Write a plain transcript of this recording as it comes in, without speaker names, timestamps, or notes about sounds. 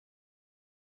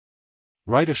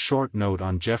Write a short note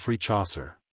on Geoffrey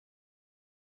Chaucer.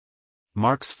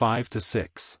 Marks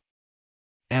 5-6.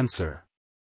 Answer.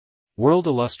 World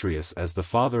illustrious as the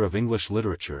father of English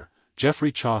literature,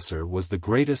 Geoffrey Chaucer was the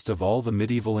greatest of all the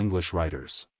medieval English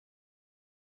writers.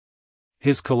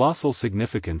 His colossal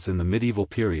significance in the medieval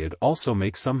period also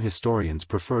makes some historians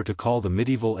prefer to call the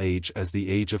medieval age as the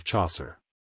Age of Chaucer.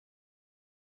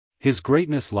 His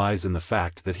greatness lies in the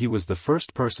fact that he was the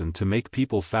first person to make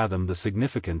people fathom the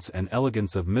significance and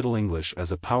elegance of Middle English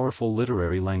as a powerful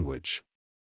literary language.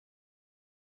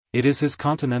 It is his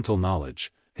continental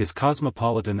knowledge, his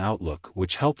cosmopolitan outlook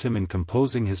which helped him in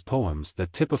composing his poems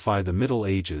that typify the Middle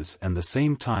Ages and at the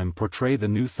same time portray the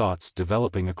new thoughts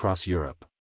developing across Europe.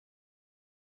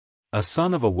 A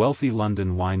son of a wealthy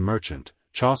London wine merchant,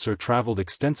 Chaucer traveled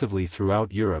extensively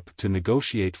throughout Europe to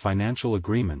negotiate financial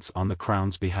agreements on the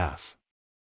crown's behalf.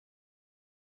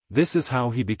 This is how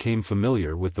he became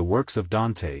familiar with the works of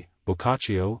Dante,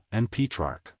 Boccaccio, and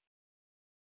Petrarch.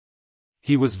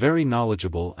 He was very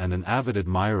knowledgeable and an avid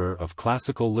admirer of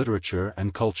classical literature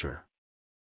and culture.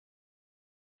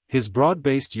 His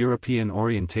broad-based European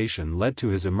orientation led to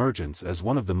his emergence as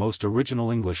one of the most original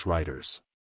English writers.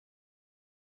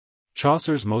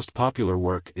 Chaucer's most popular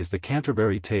work is the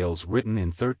Canterbury Tales, written in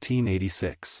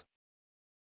 1386.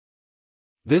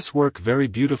 This work very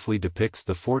beautifully depicts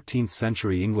the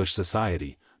 14th-century English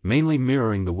society, mainly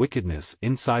mirroring the wickedness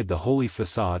inside the holy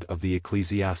facade of the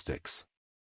ecclesiastics.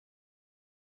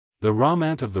 The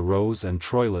Romaunt of the Rose and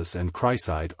Troilus and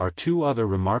Chryside are two other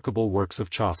remarkable works of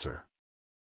Chaucer.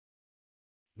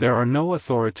 There are no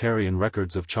authoritarian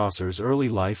records of Chaucer's early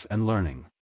life and learning.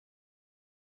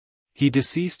 He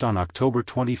deceased on October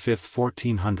 25,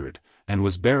 1400, and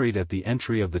was buried at the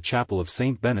entry of the Chapel of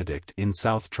St. Benedict in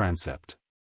South Transept.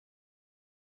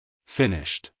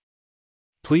 Finished.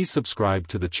 Please subscribe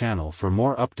to the channel for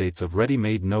more updates of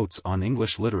ready-made notes on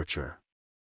English literature.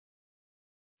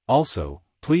 Also,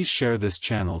 please share this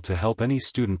channel to help any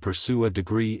student pursue a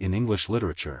degree in English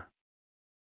literature.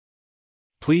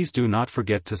 Please do not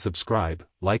forget to subscribe,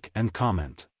 like and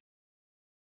comment.